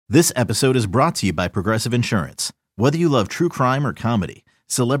This episode is brought to you by Progressive Insurance. Whether you love true crime or comedy,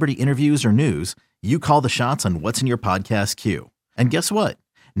 celebrity interviews or news, you call the shots on what's in your podcast queue. And guess what?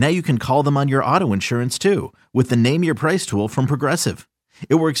 Now you can call them on your auto insurance too with the Name Your Price tool from Progressive.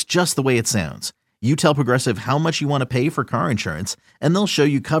 It works just the way it sounds. You tell Progressive how much you want to pay for car insurance, and they'll show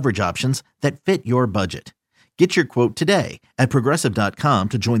you coverage options that fit your budget. Get your quote today at Progressive.com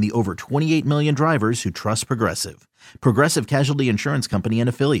to join the over 28 million drivers who trust Progressive. Progressive Casualty Insurance Company and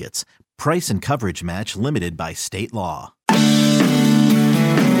Affiliates. Price and coverage match limited by state law.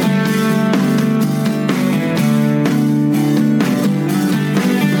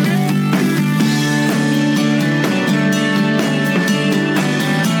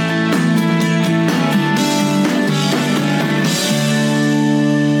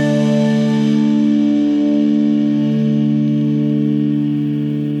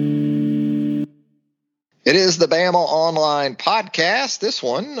 It is the Bama Online Podcast, this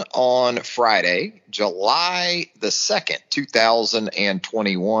one on Friday, July the 2nd,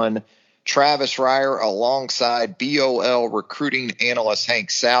 2021. Travis Reier alongside BOL recruiting analyst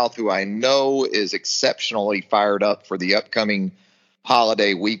Hank South, who I know is exceptionally fired up for the upcoming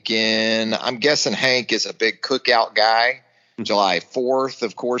holiday weekend. I'm guessing Hank is a big cookout guy. July 4th,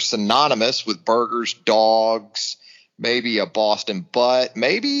 of course, synonymous with burgers, dogs, maybe a Boston butt,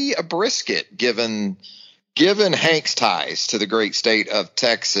 maybe a brisket, given Hank's ties to the great state of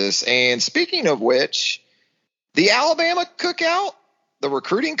Texas. And speaking of which, the Alabama cookout, the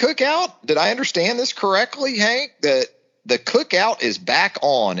recruiting cookout, did I understand this correctly, Hank, that the cookout is back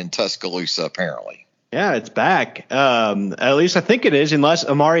on in Tuscaloosa, apparently? Yeah, it's back. At least I think it is, unless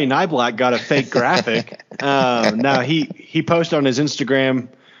Amari Niblack got a fake graphic. Now, he posted on his Instagram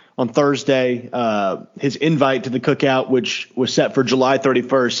on Thursday his invite to the cookout, which was set for July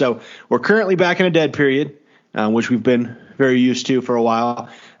 31st. So we're currently back in a dead period, which we've been very used to for a while.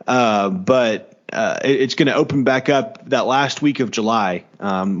 But it's going to open back up that last week of July.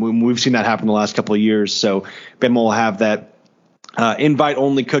 We've seen that happen the last couple of years. So Bama will have that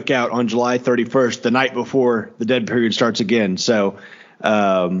invite-only cookout on July 31st, the night before the dead period starts again. So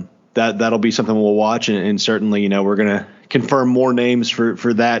that'll be something we'll watch, and certainly, we're going to confirm more names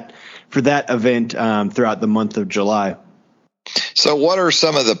for that event throughout the month of July. So what are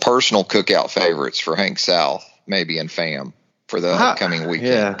some of the personal cookout favorites for Hank South, maybe in fam, for the upcoming weekend?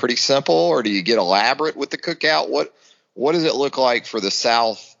 Yeah. Pretty simple, or do you get elaborate with the cookout? What does it look like for the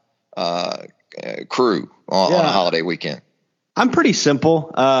South crew on a holiday weekend? I'm pretty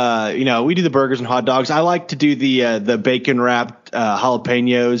simple. We do the burgers and hot dogs. I like to do the bacon wrapped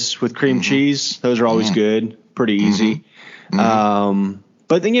jalapenos with cream cheese. Those are always good. Pretty easy.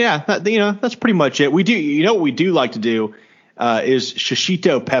 But then, that's pretty much it. We do, what we do like to do is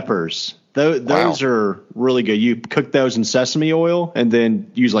shishito peppers. Those are really good. You cook those in sesame oil and then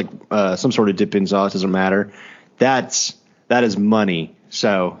use some sort of dip-in sauce. Doesn't matter. That is money.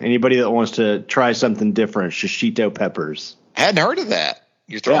 So anybody that wants to try something different, shishito peppers. Hadn't heard of that.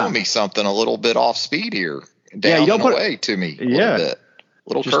 You're throwing me something a little bit off speed here. Down and away to me a little bit.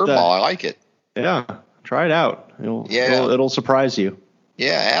 Little curveball. I like it. Yeah. Try it out. It'll surprise you.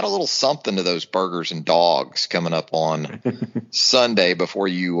 Yeah. Add a little something to those burgers and dogs coming up on Sunday before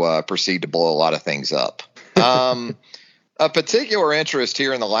you proceed to blow a lot of things up. A particular interest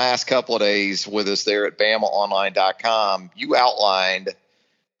here in the last couple of days with us there at BamaOnline.com, you outlined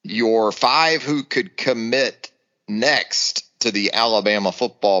your 5 who could commit next to the Alabama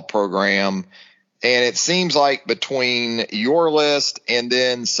football program. And it seems like between your list and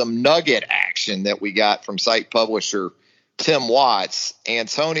then some nugget action that we got from site publisher Tim Watts,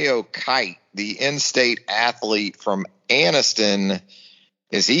 Antonio Kite, the in-state athlete from Anniston,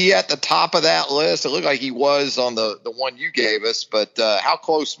 is he at the top of that list? It looked like he was on the one you gave us, but how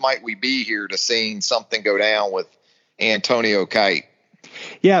close might we be here to seeing something go down with Antonio Kite?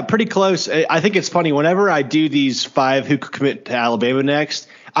 Yeah, pretty close. I think it's funny. Whenever I do these 5 who could commit to Alabama next,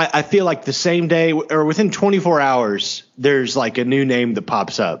 I feel like the same day or within 24 hours, there's like a new name that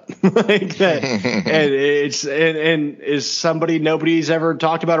pops up like that. and is somebody nobody's ever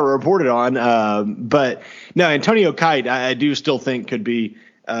talked about or reported on. But no, Antonio Kite, I do still think could be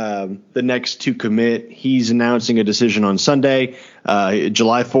the next to commit. He's announcing a decision on Sunday,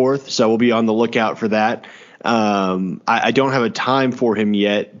 July 4th. So we'll be on the lookout for that. I don't have a time for him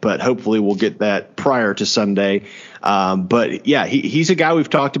yet, but hopefully we'll get that prior to Sunday. But yeah, he's a guy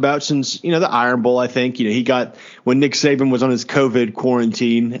we've talked about since, the Iron Bowl. I think, he got, when Nick Saban was on his COVID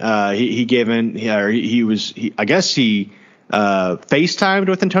quarantine, he gave in, I guess he FaceTimed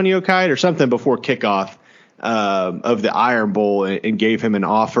with Antonio Kite or something before kickoff, of the Iron Bowl and gave him an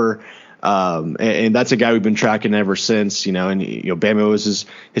offer. And that's a guy we've been tracking ever since, and Bama was his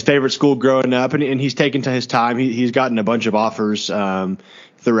favorite school growing up, and he's taken to his time. He's gotten a bunch of offers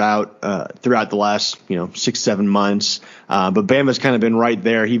throughout the last 6-7 months, but Bama's kind of been right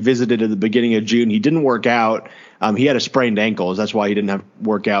there. He visited at the beginning of June. He didn't work out. He had a sprained ankle. That's why he didn't have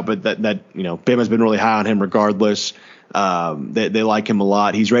work out. But that Bama's been really high on him regardless. They like him a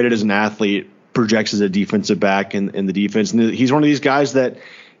lot. He's rated as an athlete, projects as a defensive back in the defense, and he's one of these guys that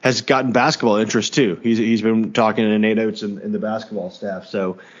has gotten basketball interest too. He's been talking to Nate Oates and the basketball staff.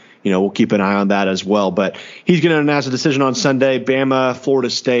 So, we'll keep an eye on that as well. But he's going to announce a decision on Sunday. Bama, Florida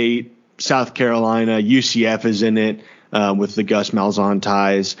State, South Carolina, UCF is in it with the Gus Malzahn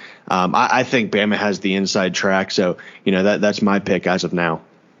ties. I think Bama has the inside track. So, that's my pick as of now.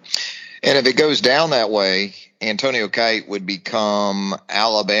 And if it goes down that way, Antonio Kite would become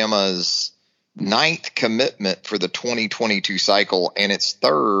Alabama's 9th commitment for the 2022 cycle, and it's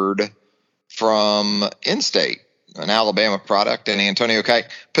 3rd from in-state, an Alabama product. And Antonio Kite,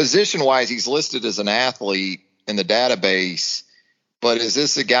 position-wise, he's listed as an athlete in the database, but is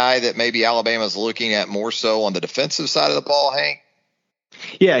this a guy that maybe Alabama's looking at more so on the defensive side of the ball, Hank?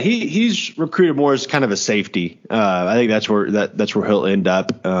 Yeah, he's recruited more as kind of a safety. I think that's where he'll end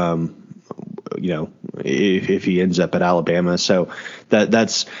up. If he ends up at Alabama. So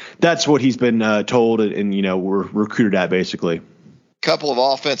that's what he's been told, and we're recruited at basically. Couple of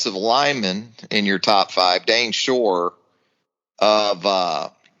offensive linemen in your top 5. Dane Shore of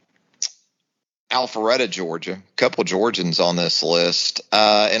Alpharetta, Georgia. A couple of Georgians on this list.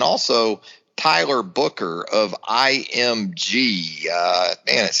 And also Tyler Booker of IMG.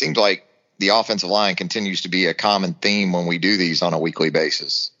 Man, it seems like the offensive line continues to be a common theme when we do these on a weekly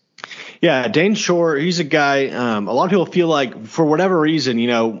basis. Yeah, Dane Shore, he's a guy. A lot of people feel like, for whatever reason,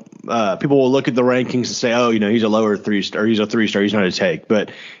 people will look at the rankings and say, oh, he's a lower 3-star, he's a 3-star, he's not a take.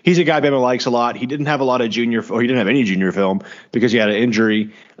 But he's a guy Bama likes a lot. He didn't have a lot of he didn't have any junior film because he had an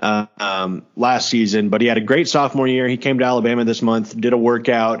injury last season. But he had a great sophomore year. He came to Alabama this month, did a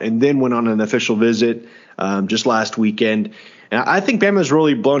workout, and then went on an official visit just last weekend. And I think Bama's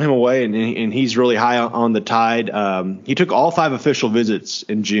really blown him away, and he's really high on the tide. He took all 5 official visits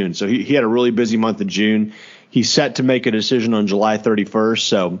in June, so he had a really busy month of June. He's set to make a decision on July 31st,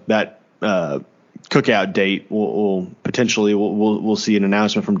 so that cookout date will potentially we'll see an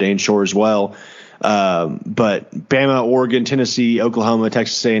announcement from Dane Shore as well. But Bama, Oregon, Tennessee, Oklahoma,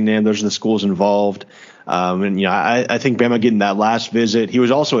 Texas A&M, those are the schools involved. And I think Bama getting that last visit. He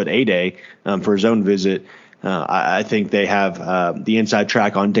was also at A-Day for his own visit. I think they have the inside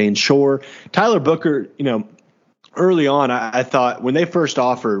track on Dane Shore. Tyler Booker, early on, I thought when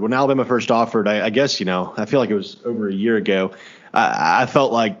Alabama first offered, I guess, I feel like it was over a year ago. I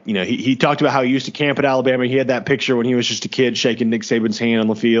felt like, he talked about how he used to camp at Alabama. He had that picture when he was just a kid shaking Nick Saban's hand on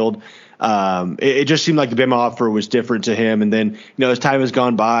the field. It just seemed like the Bama offer was different to him. And then, as time has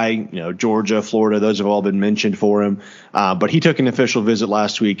gone by, Georgia, Florida, those have all been mentioned for him. But he took an official visit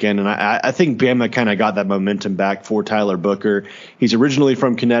last weekend, and I think Bama kind of got that momentum back for Tyler Booker. He's originally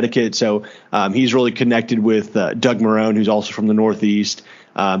from Connecticut, so he's really connected with Doug Marrone, who's also from the Northeast.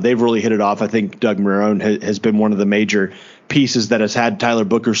 They've really hit it off. I think Doug Marrone has been one of the major pieces that has had Tyler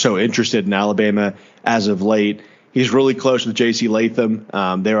Booker so interested in Alabama as of late. He's really close with J.C. Latham.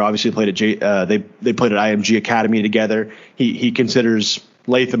 They were obviously played at they played at IMG Academy together. He considers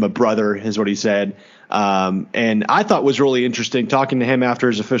Latham a brother, is what he said. And I thought was really interesting talking to him after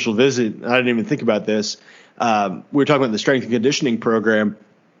his official visit. I didn't even think about this. We were talking about the strength and conditioning program,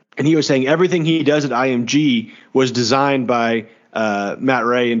 and he was saying everything he does at IMG was designed by Matt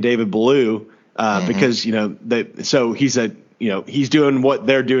Ray and David Ballou because so he said he's doing what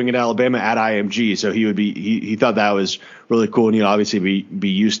they're doing at Alabama at IMG, so he thought that was really cool, and he'd obviously be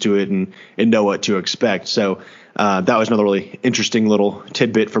used to it and know what to expect. So that was another really interesting little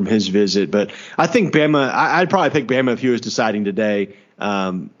tidbit from his visit. But I think Bama, I'd probably pick Bama if he was deciding today.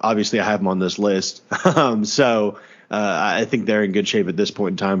 Obviously, I have him on this list, so I think they're in good shape at this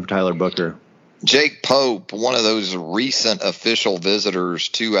point in time for Tyler Booker. Jake Pope, one of those recent official visitors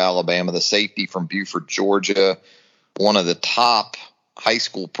to Alabama, the safety from Buford, Georgia, one of the top high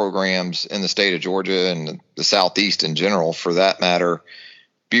school programs in the state of Georgia and the Southeast in general, for that matter.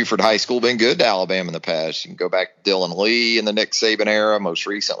 Buford High School been good to Alabama in the past. You can go back to Dylan Lee in the Nick Saban era, most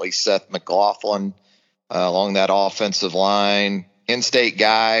recently Seth McLaughlin along that offensive line. In-state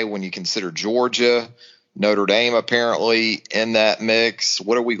guy when you consider Georgia. Notre Dame apparently in that mix.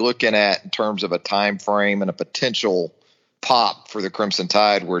 What are we looking at in terms of a time frame and a potential pop for the Crimson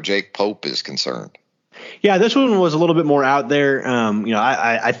Tide where Jake Pope is concerned? Yeah, this one was a little bit more out there.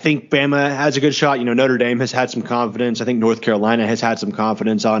 I think Bama has a good shot. Notre Dame has had some confidence. I think North Carolina has had some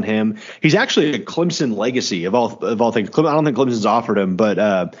confidence on him. He's actually a Clemson legacy of all things. I don't think Clemson's offered him,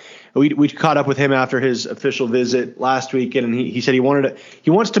 but we caught up with him after his official visit last weekend, and he said he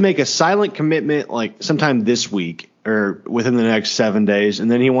wants to make a silent commitment like sometime this week or within the next 7 days,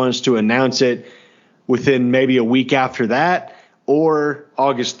 and then he wants to announce it within maybe a week after that, or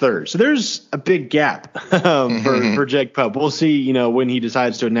August 3rd. So there's a big gap for Jake Pope. We'll see, when he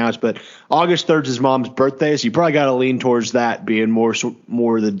decides to announce. But August 3rd is his mom's birthday, so you probably got to lean towards that being more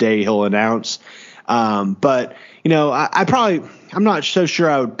the day he'll announce. But I'm not so sure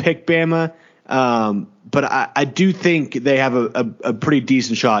I would pick Bama. But I do think they have a pretty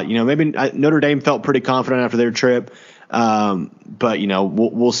decent shot. Maybe Notre Dame felt pretty confident after their trip. But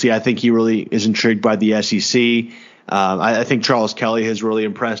we'll see. I think he really is intrigued by the SEC. I think Charles Kelly has really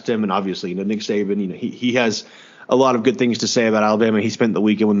impressed him, and obviously, Nick Saban. He has a lot of good things to say about Alabama. He spent the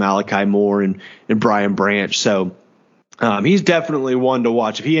weekend with Malachi Moore and Brian Branch, so he's definitely one to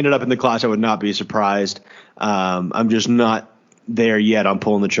watch. If he ended up in the class, I would not be surprised. I'm just not there yet on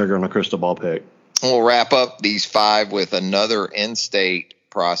pulling the trigger on a crystal ball pick. We'll wrap up these 5 with another in-state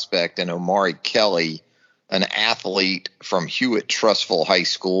prospect, and Omari Kelly, an athlete from Hewitt-Trussville High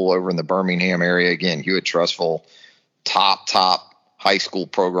School over in the Birmingham area. Again, Hewitt-Trussville, top high school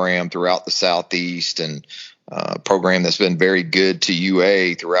program throughout the Southeast, and program that's been very good to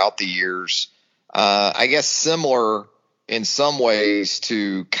UA throughout the years. I guess similar in some ways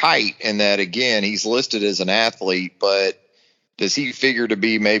to Kite in that, again, he's listed as an athlete, but does he figure to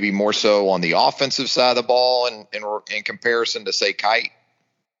be maybe more so on the offensive side of the ball in comparison to, say, Kite?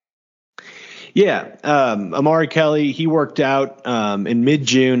 Yeah. Omari Kelly, he worked out in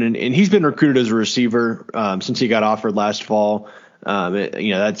mid-June, and he's been recruited as a receiver since he got offered last fall.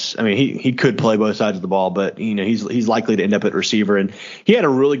 He could play both sides of the ball, but he's likely to end up at receiver. And he had a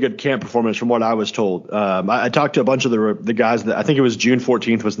really good camp performance from what I was told. I talked to a bunch of the guys that I think it was June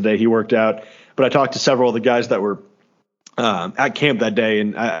 14th was the day he worked out, but I talked to several of the guys that were at camp that day,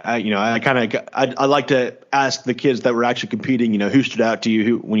 and I like to ask the kids that were actually competing, who stood out to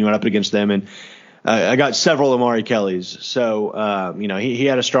you when you went up against them, and I got several Omari Kellys. So he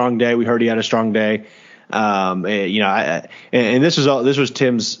had a strong day. We heard he had a strong day. And this was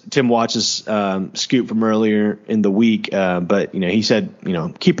Tim Watts' scoop from earlier in the week. But he said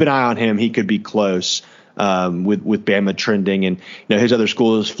keep an eye on him. He could be close. With Bama trending, and his other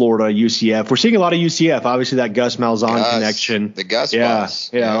school is Florida, UCF. We're seeing a lot of UCF. Obviously, that Gus Malzahn connection. The Gus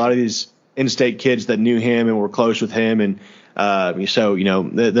bus. Yeah, a lot of these in-state kids that knew him and were close with him, and so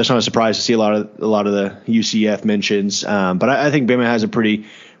that's not a surprise to see a lot of the UCF mentions. But I think Bama has a pretty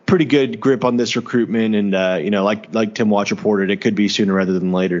good grip on this recruitment, and like Tim Watts reported, it could be sooner rather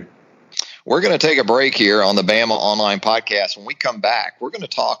than later. We're going to take a break here on the Bama Online Podcast. When we come back, we're going to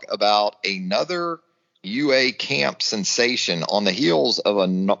talk about another UA camp sensation on the heels of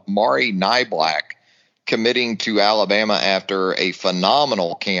Mari Niblack committing to Alabama after a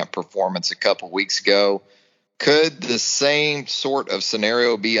phenomenal camp performance a couple weeks ago. Could the same sort of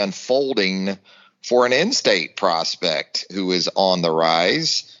scenario be unfolding for an in-state prospect who is on the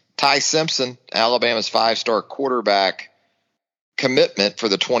rise? Ty Simpson, Alabama's 5-star quarterback, commitment for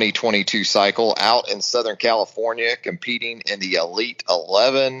the 2022 cycle out in Southern California, competing in the Elite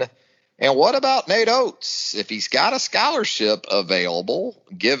 11. And what about Nate Oates? If he's got a scholarship available,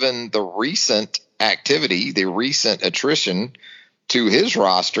 given the recent activity, the recent attrition to his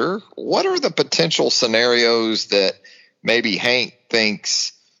roster, what are the potential scenarios that maybe Hank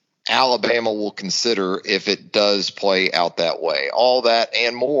thinks Alabama will consider if it does play out that way? All that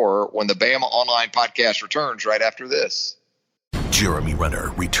and more when the Bama Online Podcast returns right after this. Jeremy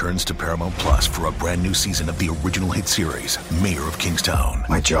Renner returns to Paramount Plus for a brand new season of the original hit series, Mayor of Kingstown.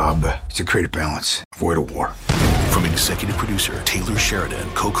 My job is to create a balance, avoid a war. From executive producer Taylor Sheridan,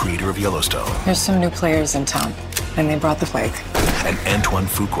 co-creator of Yellowstone. There's some new players in town, and they brought the plague. And Antoine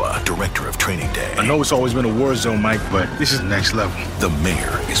Fuqua, director of Training Day. I know it's always been a war zone, Mike, but this is next level. The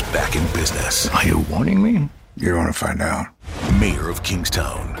Mayor is back in business. Are you warning me? You're going to find out. Mayor of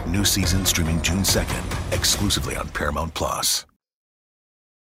Kingstown. New season streaming June 2nd, exclusively on Paramount Plus.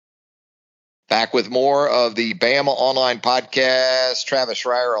 Back with more of the Bama Online Podcast. Travis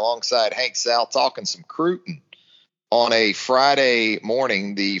Schreier alongside Hank Sal talking some Cruton on a Friday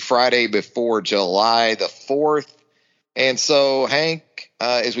morning, the Friday before July the 4th. And so, Hank,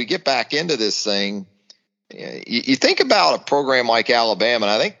 as we get back into this thing, you think about a program like Alabama,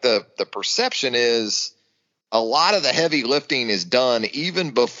 and I think the perception is a lot of the heavy lifting is done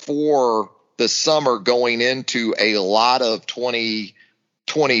even before the summer, going into a lot of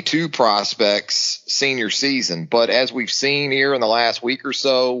 22 prospects senior season. But as we've seen here in the last week or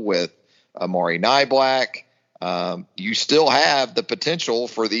so with Amari Niblack, you still have the potential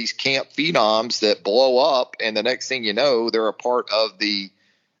for these camp phenoms that blow up, and the next thing you know, they're a part of the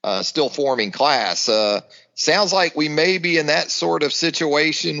still forming class. Sounds like we may be in that sort of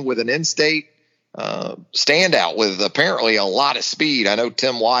situation with an in-state standout with apparently a lot of speed. I know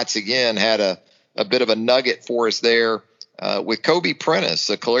Tim Watts again had a bit of a nugget for us there with Kobe Prentice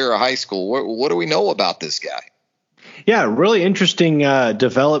at Calera High School. What do we know about this guy? Yeah, really interesting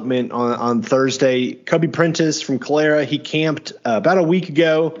development on Thursday. Kobe Prentice from Calera, he camped about a week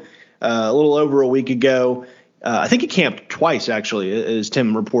ago, a little over a week ago. I think he camped twice, actually, as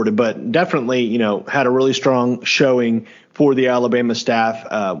Tim reported, but definitely, had a really strong showing for the Alabama staff.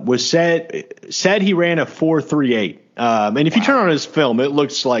 Said he ran a 4.38. And if you turn on his film, it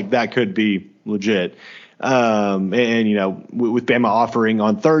looks like that could be legit. With Bama offering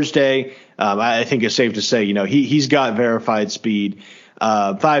on Thursday, I think it's safe to say, he's got verified speed,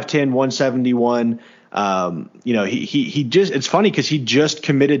 5'10", 171. He just, it's funny because he just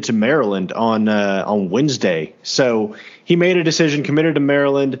committed to Maryland on Wednesday. So he made a decision, committed to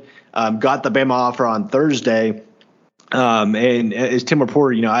Maryland, got the Bama offer on Thursday. And as Tim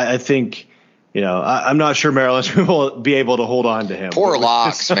reported, I think, I'm not sure Maryland's will be able to hold on to him. Poor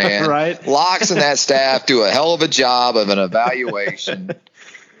Locks, man. Right? Locks and that staff do a hell of a job of an evaluation.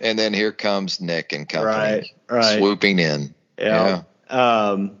 And then here comes Nick and company swooping in. Yeah.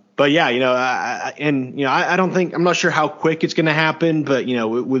 But yeah, I don't think, I'm not sure how quick it's going to happen, but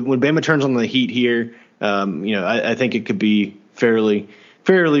when Bama turns on the heat here, I think it could be fairly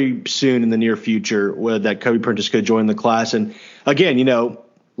soon in the near future that Kobe Prentice could join the class. And again,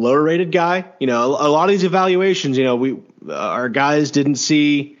 lower rated guy, a lot of these evaluations, our guys didn't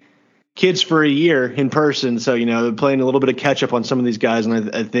see kids for a year in person. So, they're playing a little bit of catch up on some of these guys.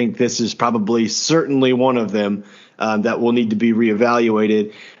 And I think this is probably certainly one of them that will need to be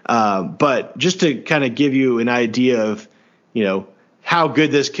reevaluated. But just to kind of give you an idea of, how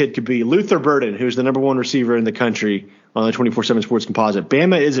good this kid could be, Luther Burden, who's the number one receiver in the country on the 24/7 Sports Composite,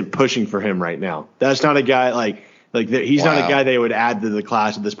 Bama isn't pushing for him right now. That's not a guy he's not a guy they would add to the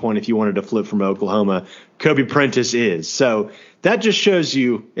class at this point if you wanted to flip from Oklahoma. Kobe Prentice is. So that just shows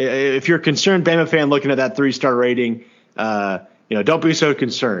you, if you're a concerned Bama fan looking at that 3-star rating, don't be so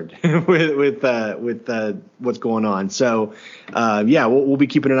concerned with what's going on. So, we'll be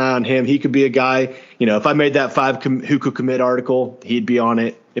keeping an eye on him. He could be a guy, if I made that 5 who could commit article, he'd be on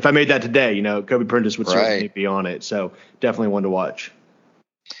it. If I made that today, Kobe Prentice would certainly be on it. So definitely one to watch.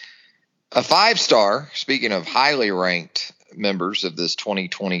 A 5-star, speaking of highly ranked members of this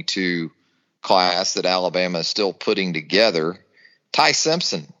 2022 class that Alabama is still putting together, Ty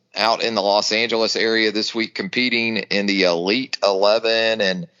Simpson out in the Los Angeles area this week competing in the Elite 11.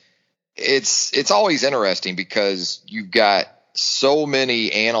 And it's always interesting because you've got so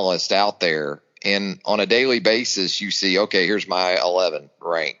many analysts out there, and on a daily basis you see, okay, here's my 11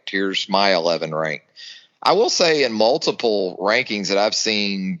 ranked. Here's my 11 ranked. I will say in multiple rankings that I've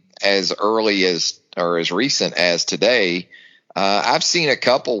seen as early as or as recent as today, I've seen a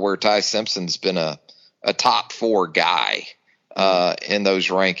couple where Ty Simpson's been a top 4 guy in those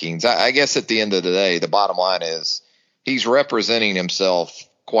rankings. I guess at the end of the day, the bottom line is he's representing himself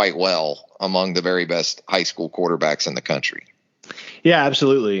quite well among the very best high school quarterbacks in the country. Yeah,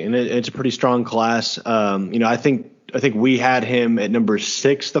 absolutely. And it's a pretty strong class. I think we had him at number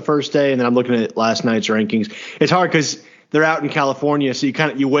 6 the first day, and then I'm looking at last night's rankings. It's hard because they're out in California, so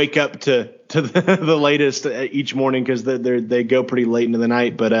you wake up to the latest each morning because they go pretty late into the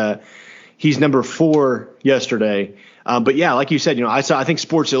night. But he's number 4 yesterday. But yeah, like you said, I think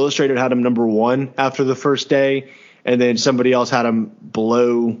Sports Illustrated had him number 1 after the first day, and then somebody else had him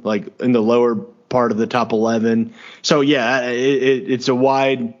below, like in the lower part of the top 11. So yeah, it's a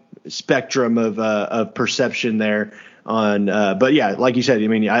wide spectrum of perception there. But yeah, like you said,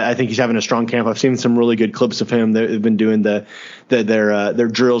 I think he's having a strong camp. I've seen some really good clips of him. They've been doing their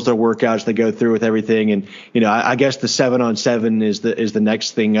drills, their workouts they go through with everything. And, I guess the 7-on-7 is the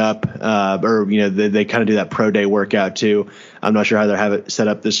next thing up, they kind of do that pro day workout too. I'm not sure how they have it set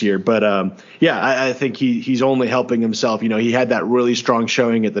up this year, but, I think he's only helping himself. He had that really strong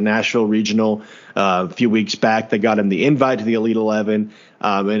showing at the Nashville Regional, a few weeks back. They got him the invite to the Elite 11.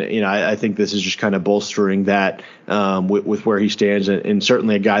 I think this is just kind of bolstering that with where he stands, and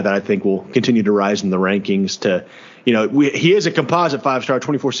certainly a guy that I think will continue to rise in the rankings. He is a composite 5-star.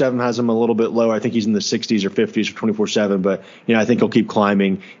 24/7 has him a little bit lower. I think he's in the 60s or 50s for 24/7, but I think he'll keep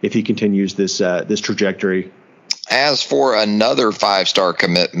climbing if he continues this trajectory. As for another 5-star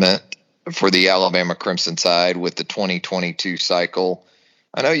commitment for the Alabama Crimson side with the 2022 cycle,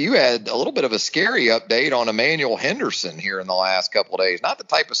 I know you had a little bit of a scary update on Emmanuel Henderson here in the last couple of days. Not the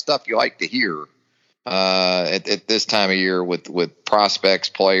type of stuff you like to hear at this time of year with prospects,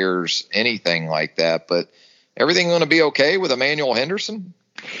 players, anything like that. But everything going to be okay with Emmanuel Henderson?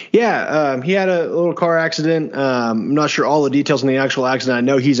 Yeah, he had a little car accident. I'm not sure all the details on the actual accident. I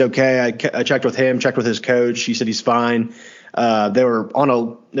know he's okay. I checked with him, checked with his coach. He said he's fine. They were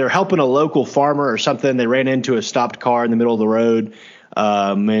helping a local farmer or something. They ran into a stopped car in the middle of the road.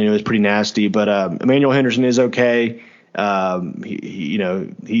 And it was pretty nasty, but Emmanuel Henderson is okay. He's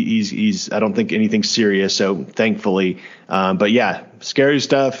I don't think anything serious, so thankfully. But yeah, scary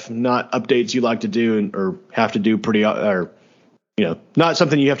stuff. Not updates you like to do or have to do not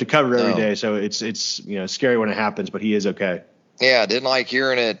something you have to cover every day. So it's scary when it happens, but he is okay. Yeah, I didn't like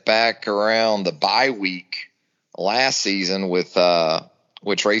hearing it back around the bye week last season with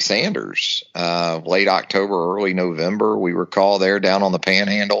Trey Sanders, late October, early November. We recall there down on the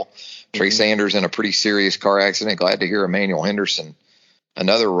Panhandle. Trey Sanders in a pretty serious car accident. Glad to hear Emmanuel Henderson,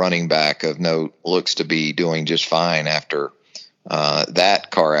 another running back of note, looks to be doing just fine after that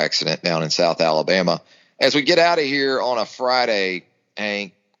car accident down in South Alabama. As we get out of here on a Friday,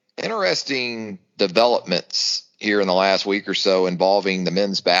 Hank, interesting developments here in the last week or so involving the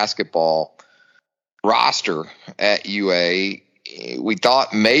men's basketball roster at UA. We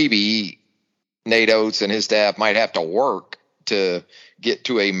thought maybe Nate Oates and his staff might have to work to get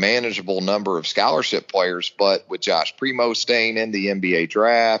to a manageable number of scholarship players, but with Josh Primo staying in the NBA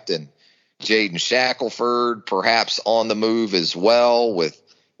draft and Jaden Shackelford perhaps on the move as well with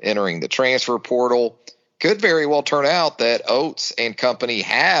entering the transfer portal, could very well turn out that Oates and company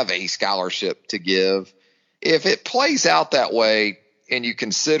have a scholarship to give. If it plays out that way and you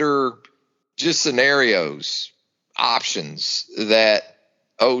consider just scenarios, options that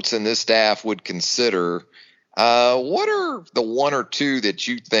Oates and this staff would consider, what are the one or two that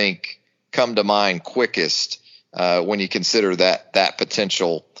you think come to mind quickest when you consider that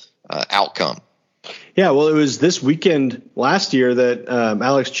potential outcome? Yeah, well, it was this weekend last year that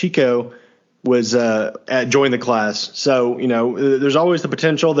Alex Chico was joined the class. So, there's always the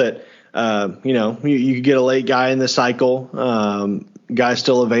potential that, you could get a late guy in the cycle, guy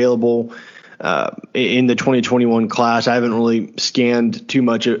still available in the 2021 class. I haven't really scanned too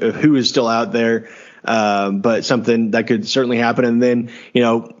much of who is still out there, but something that could certainly happen. And then,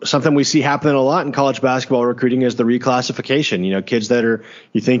 something we see happening a lot in college basketball recruiting is the reclassification. Kids that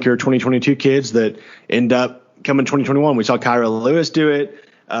you think are 2022 kids that end up coming 2021. We saw Kyra Lewis do it.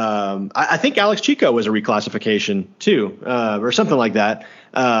 I think Alex Chico was a reclassification too, or something like that.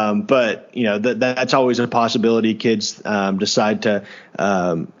 But that's always a possibility. Kids decide to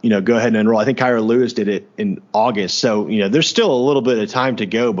go ahead and enroll. I think Kyra Lewis did it in August, so there's still a little bit of time to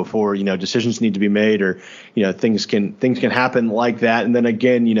go before decisions need to be made, or things can happen like that. And then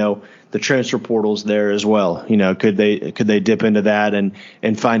again, the transfer portal's there as well. Could they dip into that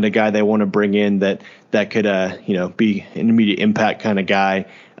and find a guy they want to bring in that could be an immediate impact kind of guy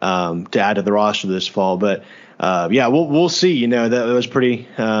to add to the roster this fall. But we'll see. That was pretty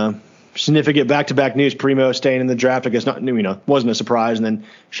significant back-to-back news. Primo staying in the draft, I guess wasn't a surprise, and then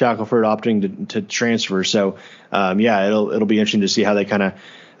Shackelford opting to transfer. So it'll be interesting to see how they kind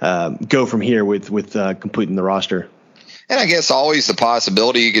of go from here with completing the roster. And I guess always the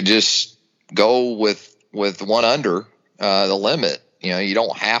possibility you could just go with one under the limit. You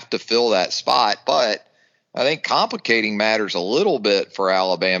don't have to fill that spot, but I think complicating matters a little bit for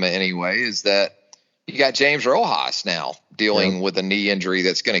Alabama anyway is that you got James Rojas now dealing with a knee injury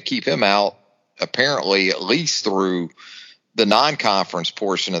that's going to keep him out apparently at least through the non-conference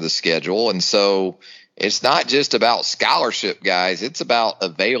portion of the schedule. And so it's not just about scholarship guys. It's about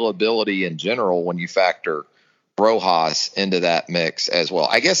availability in general when you factor Rojas into that mix as well.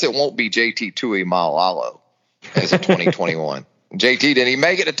 I guess it won't be JT Tuimoloau as a 2021. JT, did he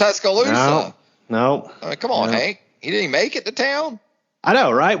make it to Tuscaloosa? No. Come on, Hank. He didn't make it to town? I know,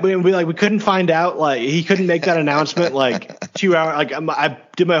 right? We couldn't find out. He couldn't make that announcement 2 hours. I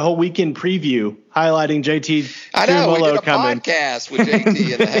did my whole weekend preview highlighting JT. I know. We did a podcast with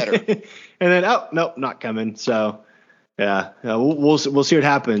JT in the header. And then, nope, not coming. So, we'll see what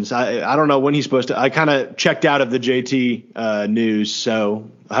happens. I don't know when he's supposed to. I kind of checked out of the JT news. So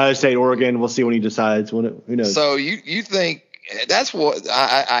Ohio State, Oregon. We'll see when he decides. Who knows? So you think that's what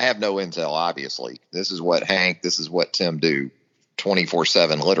I have no intel. Obviously, this is what Tim do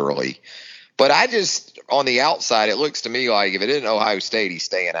 24/7, literally. But I just on the outside, it looks to me like if it isn't Ohio State, he's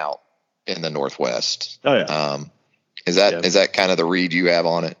staying out in the Northwest. Oh yeah. Is that kind of the read you have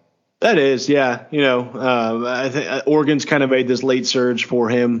on it? That is, yeah. I think Oregon's kind of made this late surge for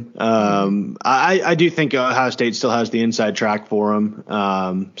him. I do think Ohio State still has the inside track for him.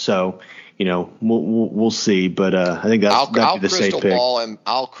 So, we'll see. Be the safe pick.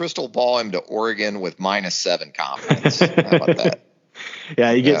 I'll crystal ball him to Oregon with -7 confidence. How about that?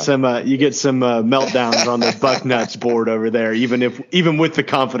 Yeah, you get some meltdowns on the Bucknuts board over there, even with the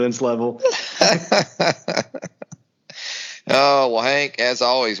confidence level. Oh, well, Hank, as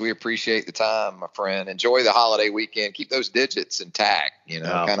always, we appreciate the time, my friend. Enjoy the holiday weekend. Keep those digits intact. Kind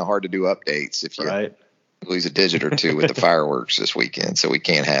of hard to do updates if you lose a digit or two with the fireworks this weekend, so we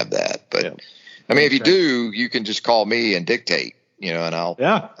can't have that. But, if you do, you can just call me and dictate, and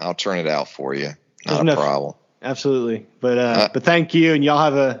I'll turn it out for you. Not a problem. Absolutely. But thank you, and y'all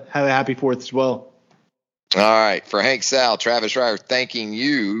have a happy 4th as well. All right. For Hank Sal, Travis Reier, thanking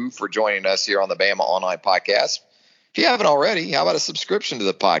you for joining us here on the Bama Online Podcast. If you haven't already, how about a subscription to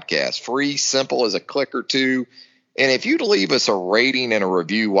the podcast? Free, simple as a click or two. And if you'd leave us a rating and a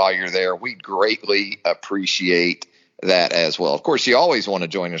review while you're there, we'd greatly appreciate that as well. Of course, you always want to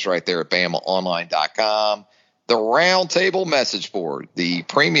join us right there at BamaOnline.com. The Roundtable Message Board, the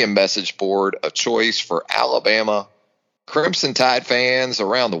premium message board of choice for Alabama Crimson Tide fans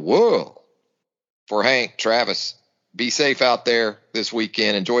around the world. For Hank, Travis, be safe out there this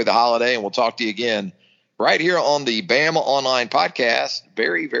weekend. Enjoy the holiday, and we'll talk to you again right here on the Bama Online Podcast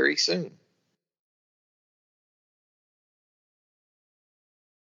very, very soon.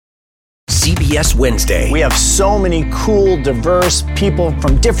 CBS Wednesday. We have so many cool, diverse people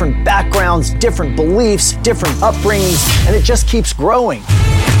from different backgrounds, different beliefs, different upbringings, and it just keeps growing.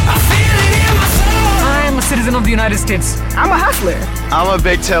 I'm a citizen of the United States. I'm a hustler. I'm a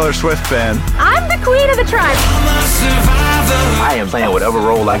big Taylor Swift fan. I'm the queen of the tribe. I am playing whatever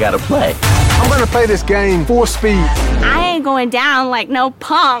role I gotta play. I'm gonna play this game full speed. I ain't going down like no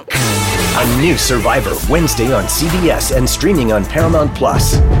punk. A new Survivor Wednesday on CBS and streaming on Paramount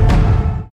Plus.